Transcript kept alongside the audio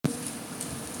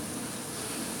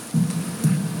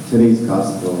Today's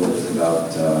gospel is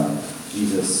about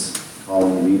Jesus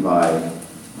calling Levi,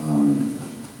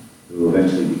 who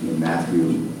eventually became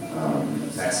Matthew, a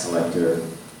tax collector.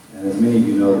 And as many of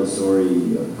you know the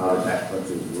story of how the tax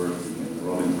collectors worked in the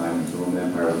Roman times, the Roman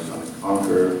Empire was trying to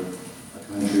conquer a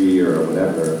country or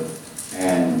whatever,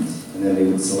 and then they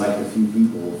would select a few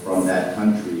people from that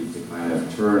country to kind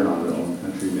of turn on their own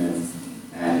countrymen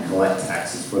and collect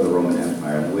taxes for the Roman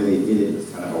Empire. And the way they did it was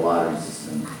kind of a lottery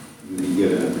system. You would be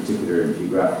given a particular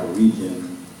geographical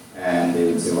region, and they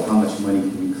would say, well, how much money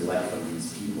can we collect from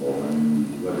these people?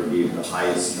 And whoever gave the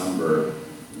highest number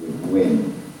would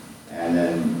win. And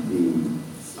then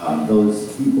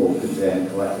those people could then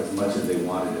collect as much as they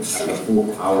wanted and have the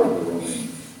full power of the Roman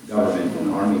government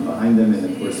and army behind them.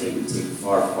 And of course, they would take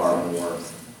far, far more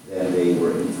than they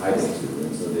were entitled to.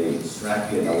 And so they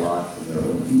extracted a lot from their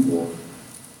own people.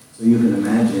 So you can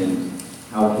imagine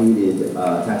how hated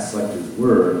tax collectors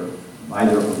were by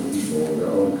their own people, their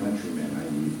own countrymen. I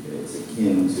mean, it's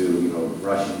akin to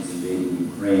Russians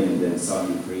invading Ukraine and then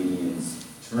some Ukrainians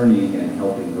turning and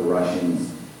helping the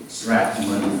Russians extract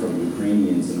money from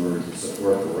Ukrainians in order to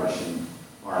support the Russian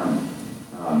army,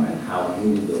 and how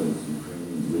hated those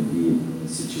Ukrainians would be in the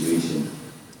situation.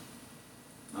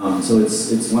 So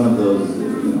it's one of those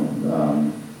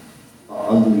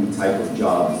ugly type of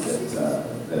jobs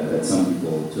that some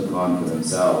people took on for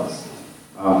themselves.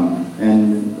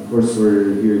 And of course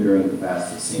we're here during the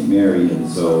fast of St. Mary, and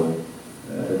so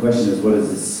the question is, what does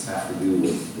this have to do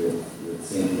with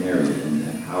St. Mary, and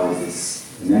how is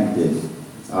this connected?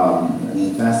 I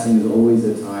mean, fasting is always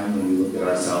a time when we look at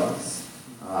ourselves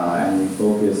and we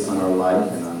focus on our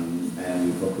life and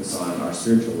we focus on our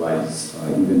spiritual lives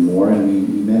even more, and we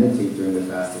meditate during the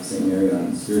fast of St. Mary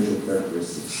on spiritual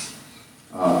characteristics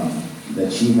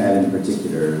that she had in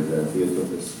particular, the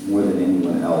Theotokos, more than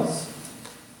anyone else.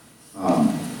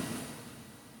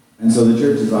 And so the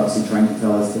church is obviously trying to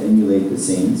tell us to emulate the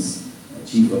saints.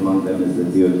 Chief among them is the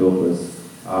Theotokos.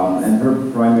 And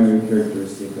her primary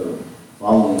characteristic of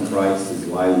following Christ is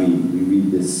why we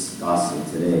read this gospel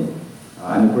today.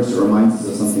 And of course it reminds us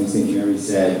of something St. Mary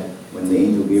said when the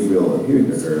angel Gabriel appeared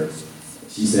to her.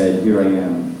 She said, "Here I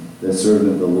am, the servant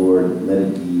of the Lord, let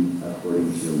it be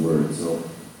according to your word." So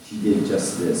she did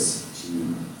just this. She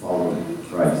followed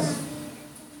Christ.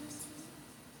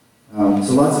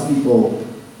 So lots of people,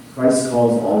 Christ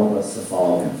calls all of us to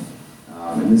follow him.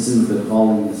 And this is the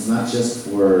calling. It's not just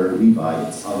for Levi,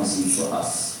 it's obviously for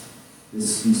us.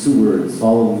 These two words,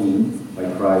 follow me, by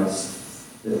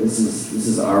Christ, this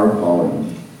is our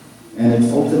calling. And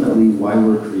it's ultimately why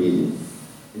we're created.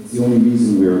 It's the only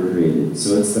reason we were created.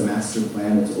 So it's the master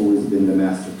plan. It's always been the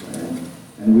master plan.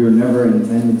 And we were never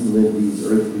intended to live these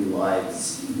earthly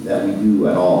lives that we do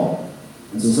at all.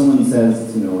 And so someone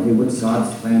says, hey, what's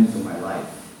God's plan for my life?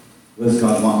 What does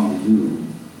God want me to do?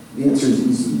 The answer is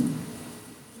easy.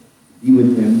 Be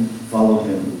with him, follow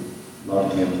him,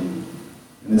 love him.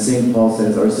 And as St. Paul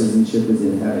says, our citizenship is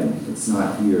in heaven. It's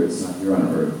not here on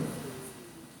earth.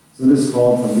 So this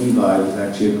call to Levi was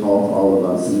actually a call to all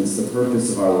of us, and it's the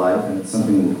purpose of our life, and it's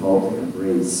something we're called to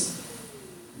embrace,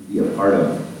 to be a part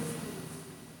of.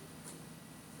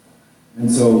 And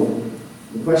so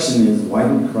the question is, why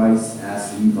did Christ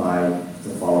ask Levi to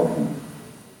follow him?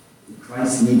 Did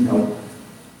Christ need help?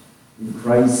 Did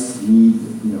Christ need,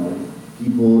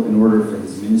 people in order for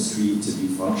his ministry to be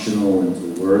functional and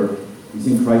to work? Do you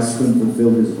think Christ couldn't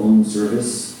fulfill his own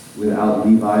service without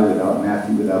Levi, without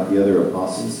Matthew, without the other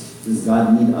apostles? Does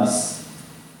God need us?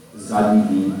 Does God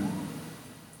need me?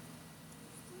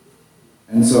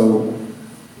 And so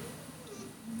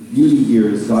the beauty here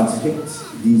is God's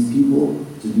picked these people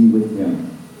to be with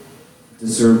him, to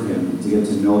serve him, to get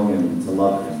to know him, to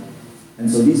love him.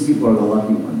 And so these people are the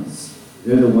lucky ones.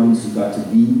 They're the ones who got to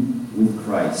be with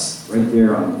Christ, right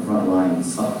there on the front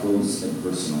lines, up close and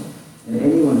personal. And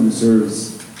anyone who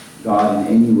serves God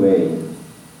in any way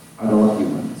are the lucky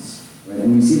ones. Right?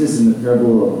 And we see this in the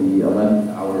parable of the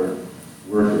 11th hour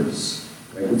workers.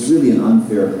 Right? It's really an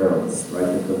unfair parable, right?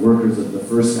 That the workers of the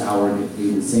first hour get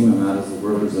paid the same amount as the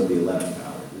workers of the 11th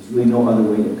hour. There's really no other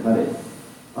way to cut it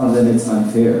other than it's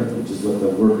unfair, which is what the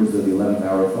workers of the 11th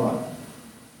hour thought.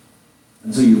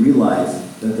 And so you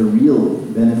realize that the real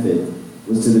benefit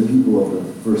was to the people of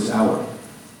the first hour.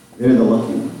 They're the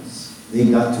lucky ones. They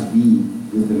got to be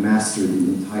with the Master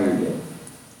the entire day.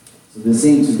 So the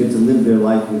saints who get to live their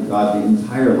life with God the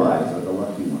entire lives are the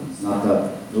lucky ones, not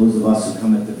those of us who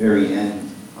come at the very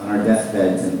end on our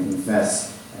deathbeds and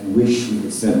confess and wish we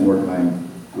could spend more time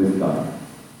with God.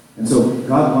 And so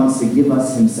God wants to give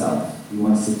us himself. He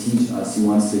wants to teach us. He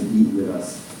wants to be with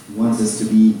us. He wants us to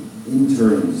be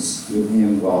interns with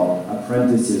him, while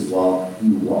apprentices, while we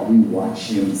watch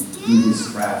him do his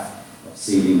craft of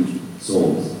saving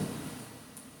souls.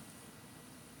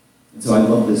 And so I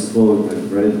love this quote.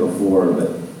 I've read it before,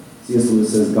 but C.S.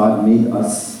 Lewis says, God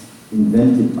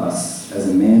invented us as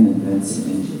a man invents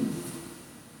an engine.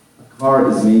 A car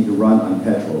is made to run on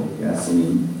petrol,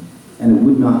 gasoline, and it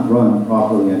would not run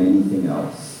properly on anything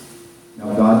else.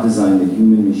 Now God designed the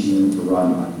human machine to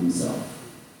run on himself.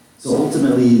 So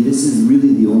ultimately, this is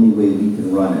really the only way we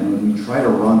can run. And when we try to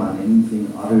run on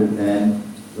anything other than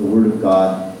the Word of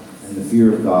God and the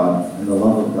fear of God and the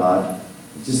love of God,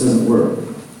 it just doesn't work.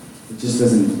 It just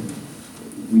doesn't.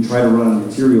 We try to run on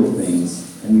material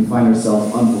things, and we find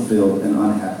ourselves unfulfilled and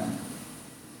unhappy.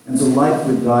 And so life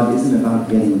with God isn't about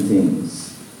getting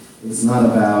things. It's not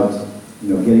about,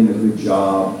 getting a good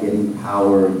job, getting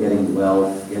power, getting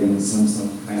wealth, getting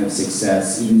some kind of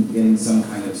success, even getting some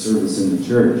kind of service in the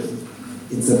church.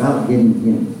 It's about getting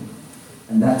Him.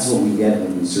 And that's what we get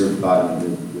when we serve God and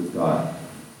live with God.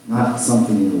 Not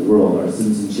something in the world. Our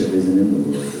citizenship isn't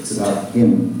in the world. It's about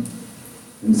Him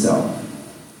Himself.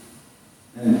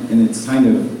 And it's kind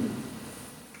of,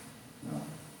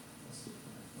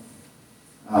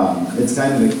 it's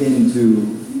kind of akin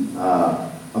to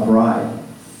a bride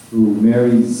who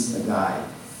marries a guy,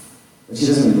 but she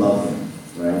doesn't really love him,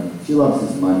 right? She loves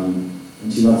his money,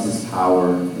 and she loves his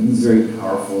power, and he's very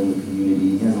powerful in the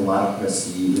community. He has a lot of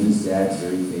prestige, and his dad's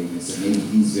very famous, and maybe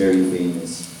he's very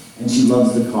famous. And she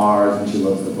loves the cars, and she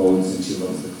loves the boats, and she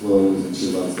loves the clothes, and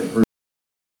she loves the person.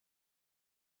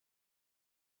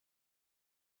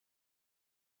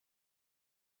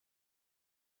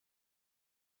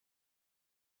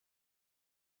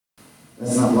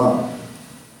 That's not love.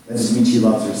 That just means she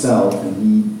loves herself, and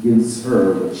he gives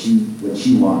her what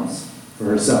she wants for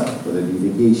herself, whether it be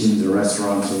vacations or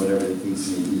restaurants or whatever the case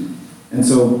may be. And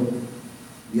so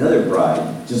the other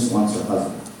bride just wants her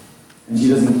husband. And she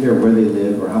doesn't care where they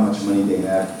live or how much money they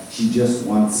have. She just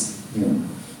wants him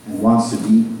and wants to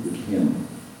be with him.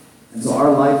 And so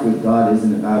our life with God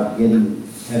isn't about getting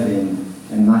heaven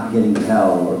and not getting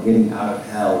hell, or getting out of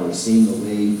hell, or staying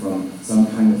away from some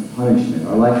kind of punishment.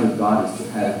 Our life with God is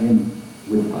to have Him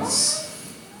with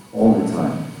us all the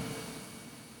time.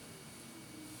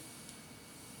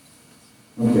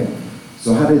 Okay,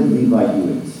 so how did Levi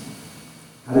do it?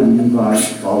 How did Levi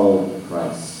follow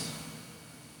Christ?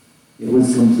 It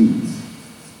was complete.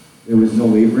 There was no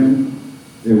wavering.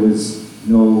 There was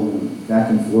no back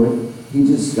and forth. He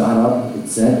just got up, it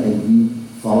said, and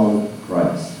he followed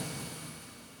Christ.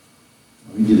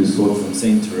 I'll read you this quote from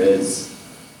Saint Therese.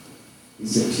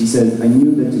 She says, I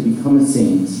knew that to become a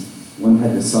saint, one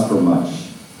had to suffer much,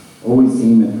 always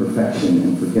aim at perfection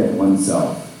and forget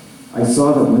oneself. I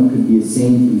saw that one could be a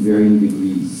saint in varying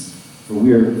degrees, for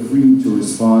we are free to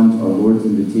respond to our Lord's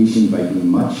invitation by being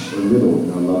much or little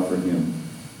in our love for Him.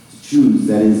 To choose,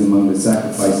 that is, among the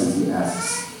sacrifices He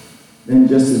asks. Then,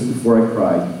 just as before, I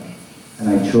cried, and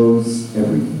I chose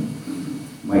everything.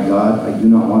 My God, I do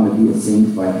not want to be a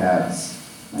saint by halves.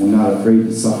 I am not afraid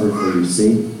to suffer for your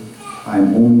sake. I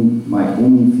only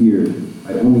fear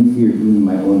doing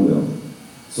my own will.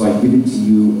 So I give it to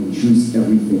you and choose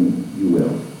everything you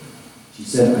will. She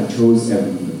said, I chose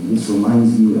everything. This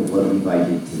reminds me of what Levi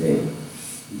did today.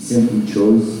 He simply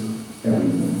chose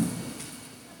everything.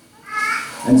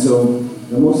 And so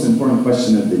the most important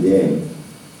question of the day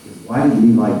is, why did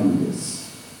Levi do this?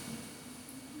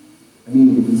 I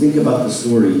mean, if you think about the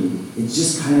story, it's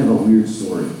just kind of a weird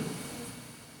story.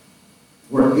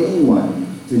 For anyone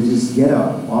to just get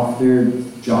up off their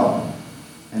job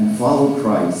and follow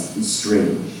Christ is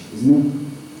strange, isn't it?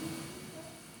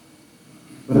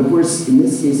 But of course, in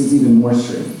this case, it's even more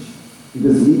strange,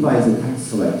 because Levi is a tax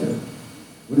collector.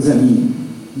 What does that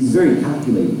mean? He's very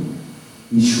calculating.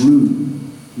 He's shrewd.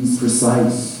 He's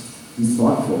precise. He's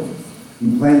thoughtful.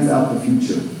 He plans out the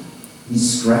future.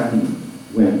 He's scrappy.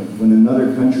 When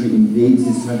another country invades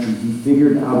his country, he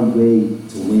figured out a way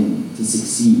to win, to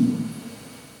succeed.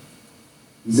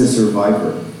 He's a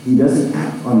survivor. He doesn't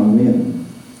act on a whim.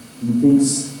 He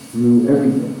thinks through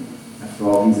everything. After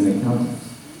all, he's an accountant.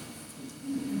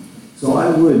 So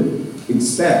I would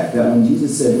expect that when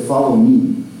Jesus said, follow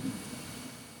me,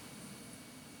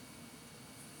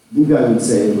 Levi would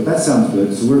say, well, that sounds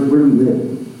good, so where do we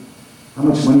live? How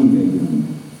much money are you going to give me?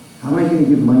 How am I going to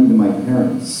give money to my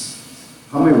parents?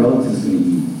 How are my relatives going to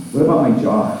eat? What about my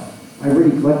job? I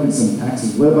already collected some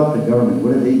taxes. What about the government?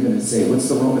 What are they going to say? What's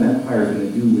the Roman Empire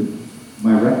going to do with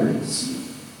my records?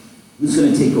 Who's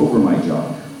going to take over my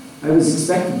job? I was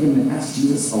expecting him to ask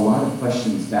Jesus a lot of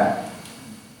questions back.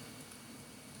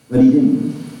 But he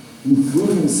didn't. He threw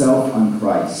himself on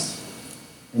Christ.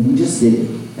 And he just did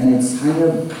it. And it's kind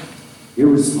of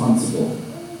irresponsible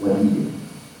what he did.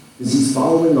 Because he's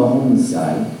following the homeless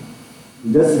guy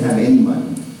who doesn't have any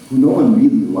money, who no one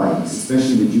really likes,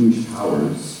 especially the Jewish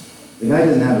powers. The guy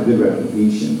doesn't have a good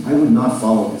reputation. I would not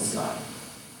follow this guy.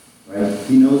 Right?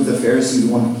 He knows the Pharisees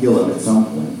want to kill him at some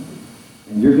point.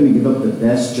 And you're going to give up the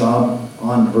best job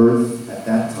on earth at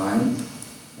that time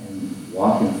and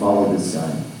walk and follow this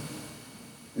guy.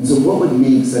 And so what would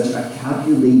make such a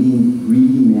calculating,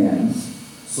 greedy man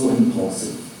so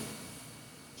impulsive?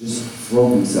 Just throw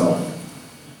himself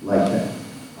like that.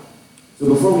 So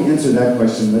before we answer that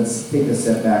question, let's take a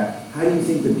step back. How do you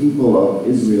think the people of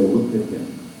Israel looked at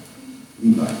him?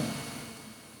 Levi.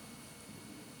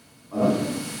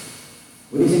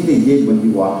 What do you think they did when he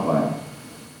walked by?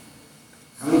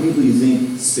 How many people do you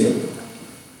think spit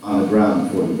on the ground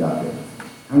before he got there?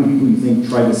 How many people do you think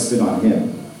tried to spit on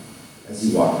him as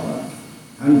he walked by?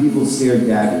 How many people stared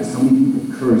daggers? How many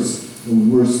people cursed the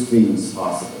worst things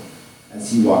possible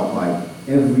as he walked by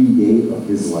every day of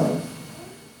his life?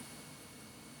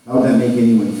 How would that make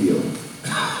anyone feel?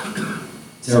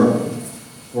 Terrible,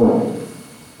 horrible,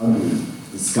 ugly,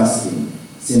 disgusting,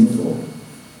 sinful.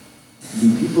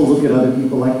 Do people look at other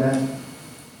people like that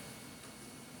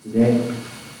today?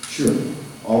 Sure,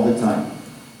 all the time.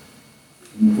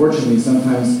 Unfortunately,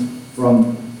 sometimes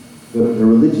from the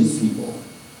religious people,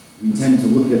 we tend to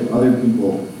look at other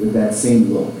people with that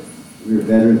same look. We're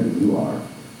better than you are.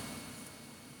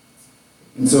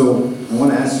 And so, I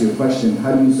want to ask you a question.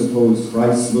 How do you suppose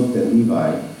Christ looked at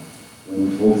Levi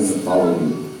when he told him to follow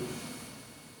you?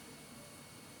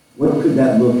 What could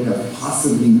that look have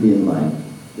possibly been like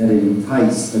that it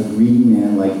enticed a greedy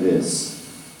man like this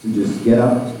to just get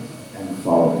up and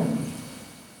follow him?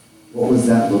 What was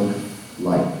that look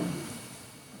like?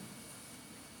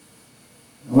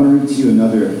 I want to read to you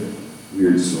another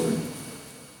weird story.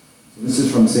 So this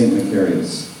is from St.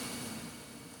 Macarius.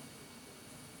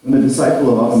 When the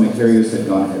disciple of Abba Macarius had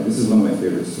gone ahead, this is one of my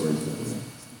favorite stories, by the way.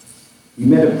 He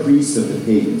met a priest of the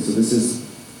pagans. So this is,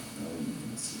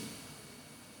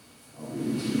 I'll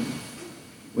read it to you.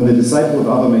 When the disciple of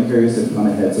Abba Macarius had gone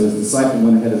ahead, so his disciple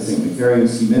went ahead of St.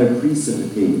 Macarius, he met a priest of the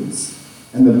pagans.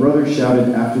 And the brother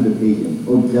shouted after the pagan,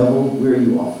 "O devil, where are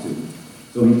you off to?"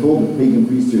 So he told the pagan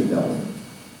priest, "You're a devil."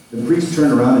 The priest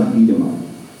turned around and beat him up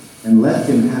and left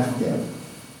him half dead.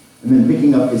 And then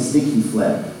picking up his stick, he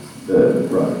fled, the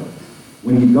brother.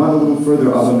 When he'd gone a little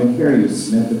further, Abba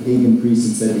Macarius met the pagan priest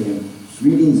and said to him,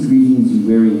 "Greetings, greetings, you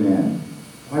wary man,"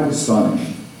 quite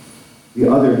astonished. The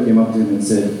other came up to him and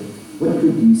said, "What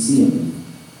good do you see in me,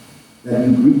 that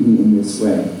you greet me in this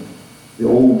way?" The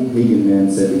old pagan man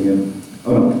said to him,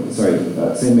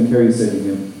 St. Macarius said to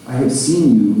him, "I have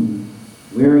seen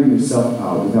you wearing yourself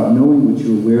out without knowing what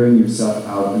you were wearing yourself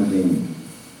out in vain."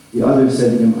 The other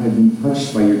said to him, "I have been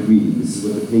touched by your greeting." This is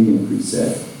what the pagan priest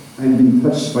said. "I have been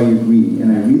touched by your greeting,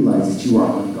 and I realize that you are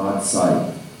on God's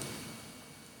side."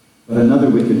 But another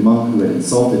wicked monk who had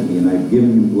insulted me, and I had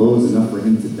given him blows enough for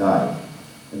him to die.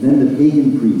 And then the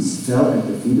pagan priest fell at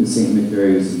the feet of St.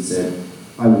 Macarius and said,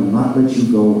 "I will not let you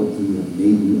go until you have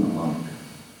made me a monk."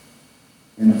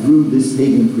 And through this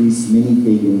pagan priest, many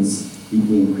pagans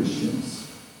became Christians.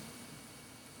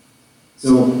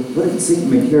 So what did St.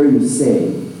 Macarius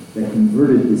say that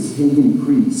converted this pagan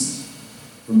priest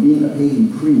from being a pagan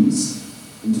priest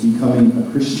into becoming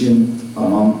a Christian, a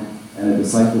monk, and a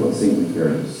disciple of St.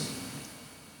 Macarius?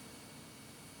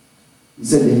 He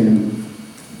said to him,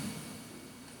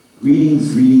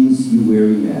 "Greetings, greetings, you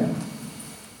wary man."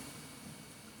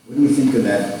 What do you think of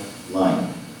that line?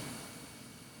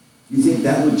 Do you think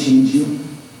that would change you?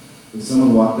 If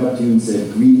someone walked up to you and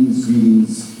said, "Greetings,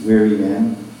 greetings, wary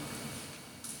man,"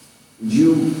 would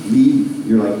you leave?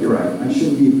 You're like, "You're right, I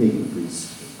shouldn't be a pagan priest.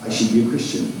 I should be a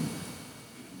Christian."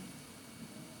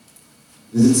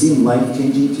 Does it seem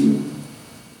life-changing to you?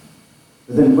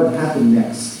 But then what happened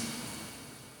next?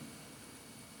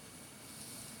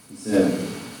 He said,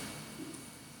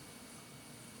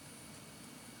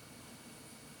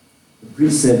 the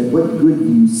priest said, "What good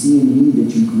do you see in me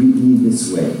that you greet me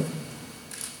this way?"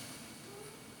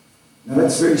 Now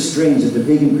that's very strange that the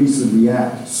pagan priest would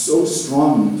react so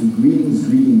strongly to "Greetings,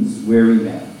 greetings, wary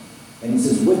man." And he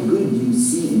says, "What good do you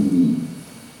see in me?"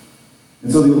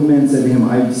 And so the old man said to him,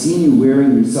 "I've seen you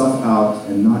wearing yourself out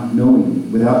and not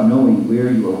knowing, without knowing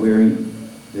where you are wearing,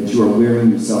 that you are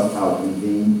wearing yourself out in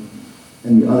vain."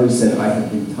 And the other said, "I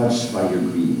have been touched by your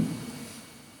greeting."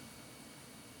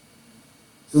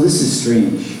 So this is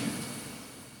strange.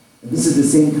 And this is the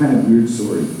same kind of weird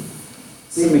story.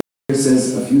 St. Macarius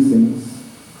says a few things,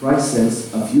 Christ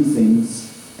says a few things,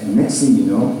 and next thing you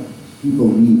know, people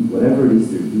leave whatever it is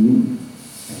they're doing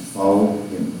and follow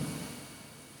him.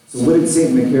 So what did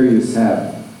St. Macarius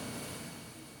have?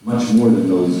 Much more than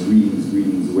those greetings,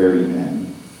 greetings, wary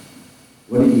man.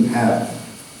 What did he have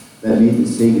that made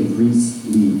this pagan priest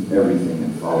leave everything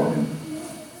and follow him?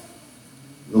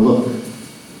 The look.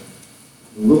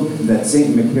 The look that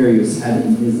St. Macarius had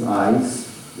in his eyes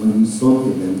when he spoke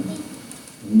to him.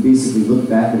 And he basically looked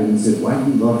back at him and said, why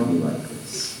do you love me like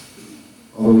this?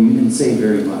 Although you didn't say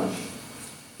very much.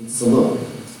 It's the look.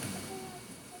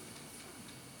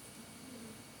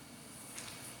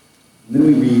 And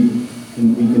then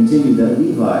we continue that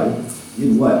Levi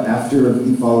did what after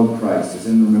he followed Christ? Does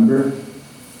anyone remember?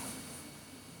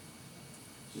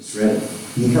 Just read it.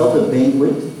 He held a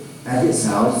banquet at his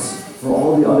house for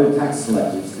all the other tax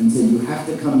collectors and said, you have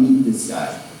to come meet this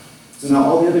guy. So now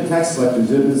all the other tax collectors,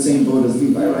 they're in the same boat as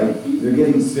Levi, right? They're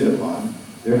getting spit upon.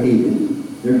 They're hated.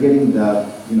 They're getting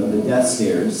the death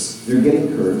stares. They're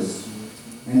getting cursed.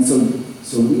 And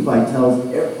so Levi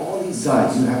tells all these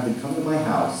guys, you have to come to my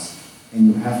house and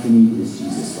you have to meet this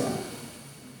Jesus guy.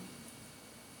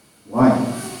 Why?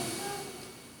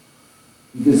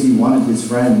 Because he wanted his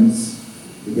friends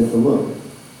to get the look.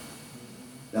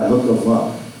 That look of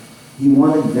love. He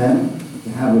wanted them to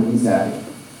have what he's having.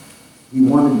 He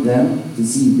wanted them to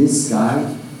see this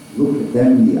guy look at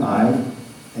them in the eye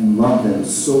and love them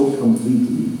so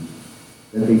completely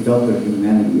that they felt their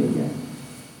humanity again.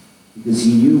 Because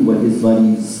he knew what his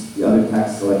buddies, the other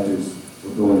tax collectors,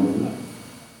 were going through.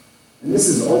 And this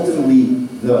is ultimately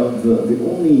the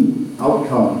only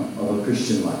outcome of a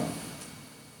Christian life.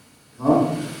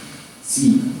 Come,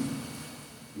 see.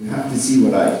 You have to see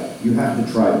you have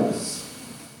to try this.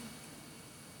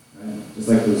 Right? Just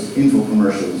like those info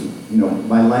commercials.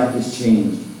 My life has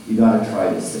changed. You got to try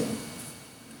this thing.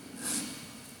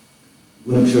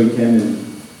 William Choi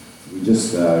Cannon, we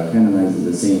just canonized as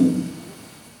a saint.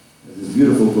 There's this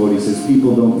beautiful quote. He says,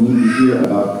 people don't need to hear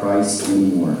about Christ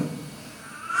anymore.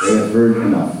 They have heard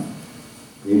enough.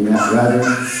 They would rather need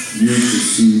to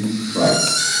see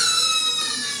Christ.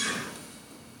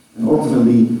 And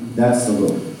ultimately, that's the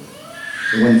look.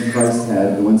 The one Christ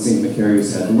had, the one St.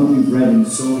 Macarius had, the one we've read in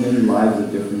so many lives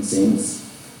of different saints.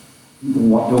 People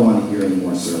don't want to hear any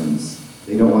more sermons.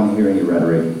 They don't want to hear any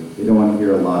rhetoric. They don't want to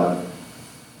hear a lot of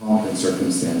pomp and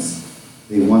circumstance.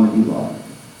 They want to be loved.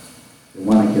 They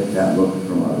want to get that look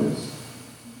from others.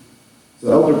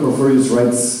 So Elder Porphyrius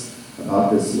writes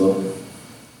about this look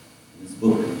in his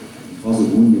book. He calls it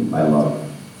Wounded by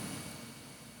Love.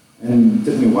 And it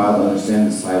took me a while to understand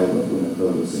this title that when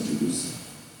Philip introduced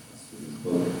his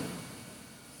book.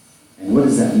 And what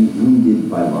does that mean, wounded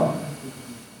by love?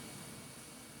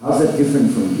 How's that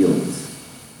different from guilt?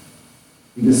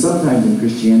 Because sometimes in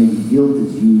Christianity, guilt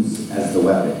is used as the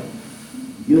weapon.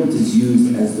 Guilt is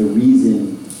used as the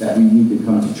reason that we need to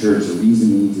come to church, the reason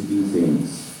we need to do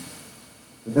things.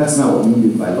 But that's not what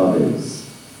wounded by love is.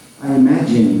 I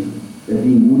imagine that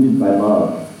being wounded by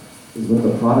love is what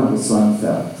the prodigal son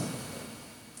felt.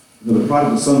 The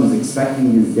prodigal son was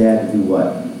expecting his dad to do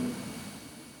what?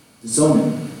 Disown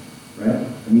him, right?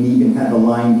 I mean, he even had the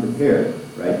line prepared,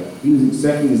 right? He was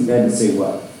expecting his dad to say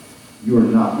what? You are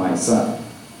not my son.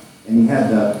 And he had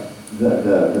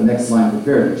the next line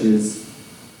prepared, which is,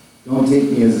 don't take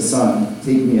me as a son,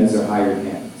 take me as your hired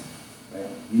hand. Right?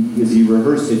 Because he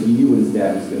rehearsed it, he knew what his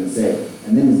dad was going to say.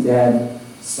 And then his dad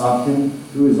stopped him,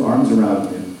 threw his arms around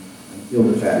him, and killed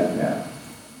the fatted calf.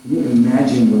 Can you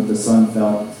imagine what the son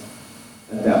felt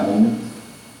at that moment?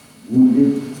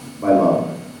 Wounded by love.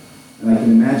 And I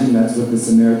can imagine that's what the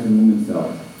Samaritan woman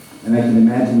felt. And I can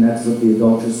imagine that's what the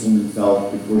adulterous woman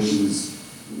felt when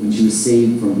she was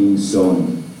saved from being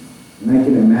stoned. And I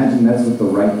can imagine that's what the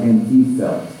right-hand thief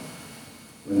felt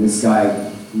when this guy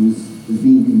who was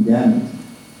being condemned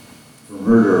for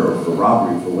murder or for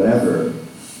robbery, for whatever,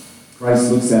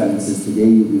 Christ looks at him and says, today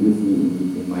you'll be with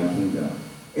me in my kingdom.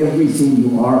 Everything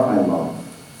you are, I love.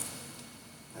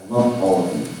 I love all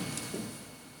of you.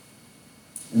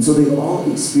 And so they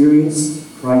all experienced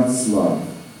Christ's love,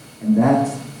 and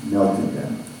that melted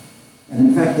them. And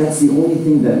in fact, that's the only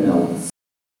thing that melts.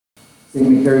 St.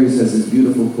 Macarius has this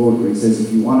beautiful quote where he says,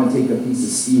 if you want to take a piece of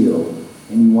steel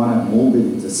and you want to mold it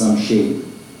into some shape,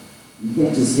 you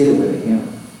can't just hit it with a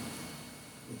hammer.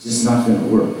 It's just not going to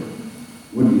work.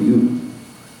 What do? You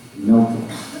melt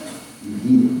it. You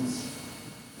heat it.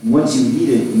 And once you heat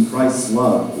it in Christ's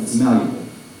love, it's malleable.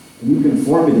 And you can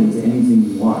form it into anything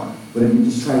you want. But if you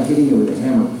just try hitting it with a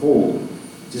hammer cold,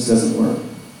 it just doesn't work.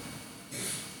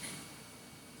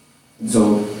 And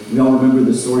so we all remember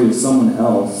the story of someone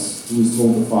else who was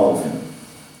told to follow him.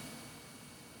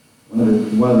 One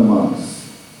of the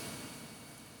monks.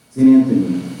 St.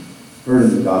 Anthony heard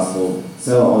of the gospel,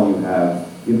 sell all you have,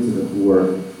 give to the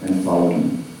poor, and follow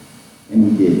me.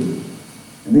 And he did.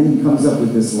 And then he comes up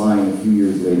with this line a few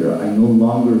years later, I no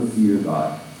longer fear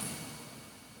God,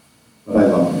 but I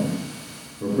love him.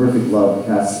 For perfect love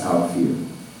casts out fear.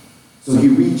 So he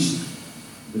reached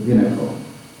the pinnacle.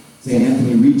 St.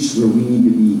 Anthony reached where we need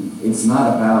to be. It's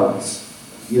not about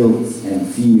guilt and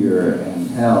fear and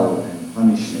hell and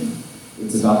punishment.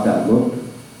 It's about that look,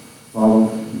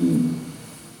 follow me.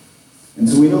 And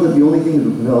so we know that the only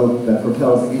thing that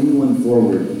propels anyone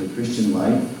forward in the Christian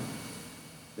life,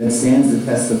 that stands the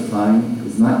test of time,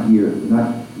 is not guilt,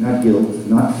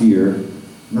 not fear,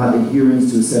 not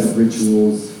adherence to a set of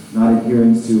rituals, not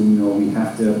adherence to, we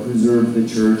have to preserve the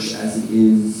church as it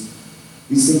is.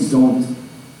 These things don't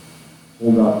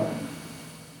hold up.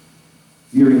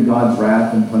 Fearing God's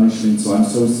wrath and punishment, so I'm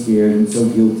so scared and so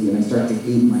guilty, and I start to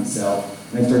hate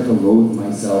myself, and I start to loathe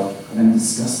myself, and I'm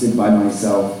disgusted by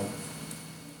myself.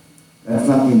 That's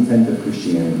not the intent of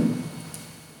Christianity.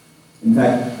 In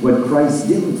fact, what Christ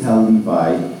didn't tell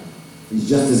Levi is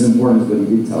just as important as what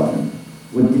he did tell him.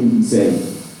 What did he say?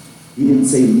 He didn't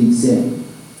say leave sin.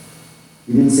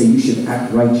 He didn't say you should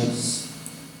act righteous.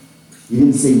 He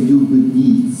didn't say do good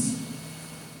deeds.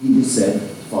 He just said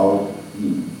follow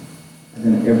me. And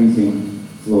then everything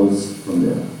flows from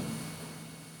there.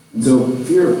 And so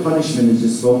fear of punishment is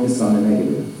just focused on the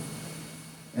negative.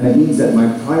 And it means that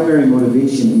my primary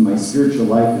motivation in my spiritual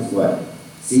life is what?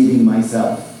 Saving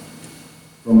myself.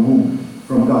 From whom?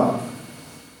 From God.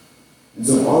 And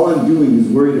so all I'm doing is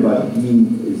worried about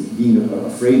being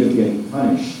afraid of getting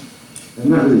punished. I'm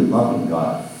not really loving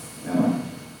God, am I?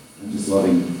 I'm just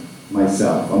loving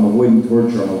myself. I'm avoiding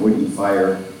torture, I'm avoiding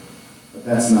fire. But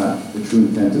that's not the true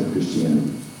intent of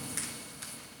Christianity.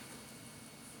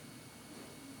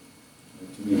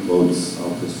 Too many quotes.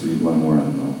 I'll just read one more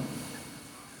and then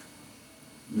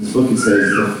in this book it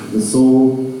says, the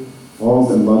soul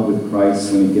falls in love with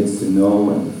Christ when it gets to know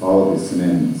and to follow his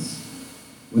commandments.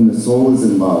 When the soul is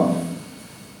in love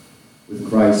with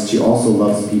Christ, she also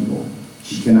loves people.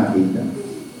 She cannot hate them.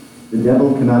 The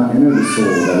devil cannot enter the soul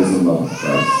that is in love with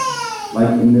Christ. Like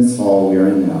in this hall we are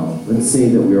in now, let's say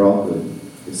that we are all good.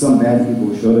 If some bad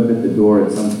people showed up at the door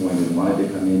at some point and wanted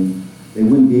to come in, they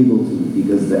wouldn't be able to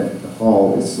because the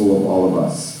hall is full of all of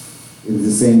us. It is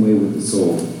the same way with the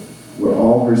soul, where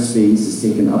all her space is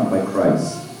taken up by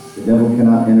Christ. The devil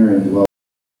cannot enter and dwell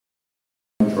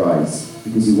where he tries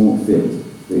because he won't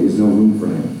fit. There is no room for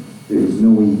him. There is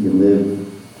no way he can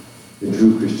live the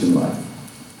true Christian life.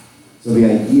 So the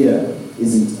idea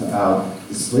isn't about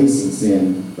displacing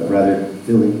sin, but rather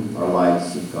filling our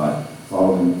lives with God,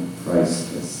 following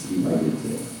Christ as Levi did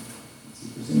today. Let's see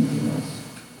if there's anything else.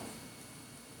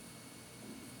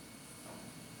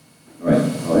 All right,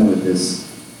 I'll end with this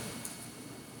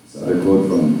other quote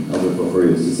from Elder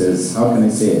Porphyrius. He says, how can I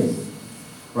say it?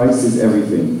 Christ is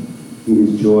everything. He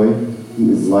is joy. He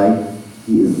is life.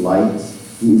 He is light.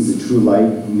 He is the true light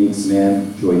who makes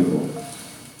man joyful,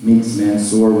 makes man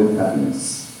soar with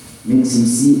happiness, makes him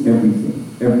see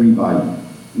everything, everybody,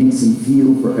 makes him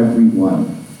feel for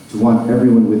everyone, to want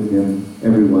everyone with him,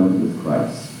 everyone with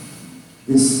Christ.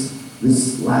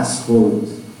 This last quote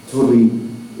totally,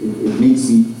 it makes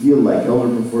me feel like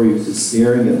Elder Porphyrius is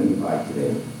staring at Levi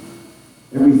today.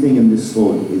 Everything in this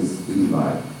quote is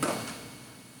Levi.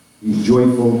 He's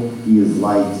joyful, he is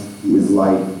light, he is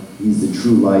light, he's the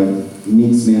true light, he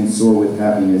makes man soar with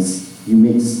happiness, he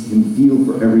makes him feel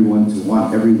for everyone, to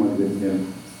want everyone with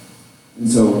him. And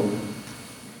so,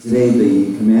 today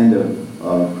the command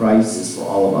of Christ is for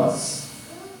all of us.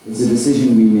 It's a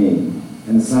decision we make,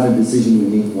 and it's not a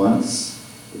decision we make once,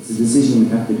 it's a decision we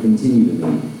have to continue to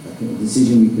make, a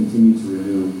decision we continue to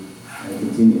renew,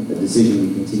 and a decision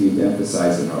we continue to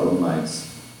emphasize in our own lives.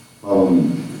 Follow me,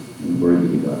 and glory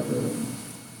be to God forever.